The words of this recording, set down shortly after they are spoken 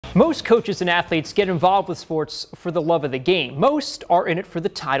Most coaches and athletes get involved with sports for the love of the game. Most are in it for the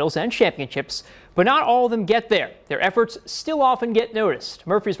titles and championships, but not all of them get there. Their efforts still often get noticed.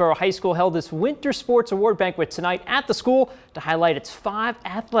 Murphysboro High School held this Winter Sports Award banquet tonight at the school to highlight its 5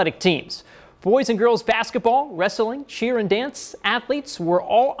 athletic teams. Boys and girls basketball, wrestling, cheer and dance athletes were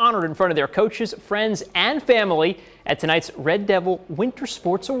all honored in front of their coaches, friends, and family at tonight's Red Devil Winter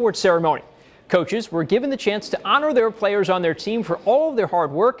Sports Award ceremony. Coaches were given the chance to honor their players on their team for all of their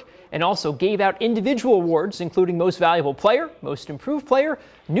hard work and also gave out individual awards, including Most Valuable Player, Most Improved Player,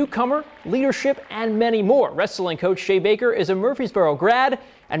 Newcomer, Leadership, and many more. Wrestling coach Shea Baker is a Murphysboro grad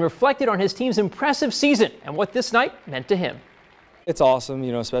and reflected on his team's impressive season and what this night meant to him. It's awesome,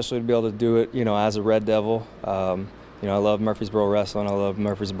 especially to be able to do it, as a Red Devil. I love Murphysboro wrestling. I love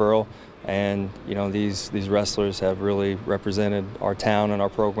Murphysboro, and these wrestlers have really represented our town and our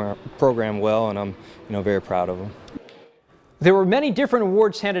program well, and I'm very proud of them. There were many different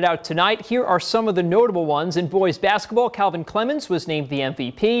awards handed out tonight. Here are some of the notable ones. In boys basketball, Calvin Clemens was named the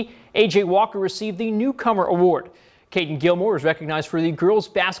MVP. A.J. Walker received the Newcomer Award. Caden Gilmore was recognized for the Girls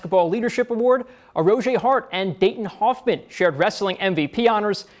Basketball Leadership Award. Aroje Hart and Dayton Hoffman shared wrestling MVP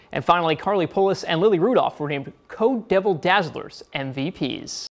honors. And finally, Carly Polis and Lily Rudolph were named Co-Devil Dazzlers MVPs.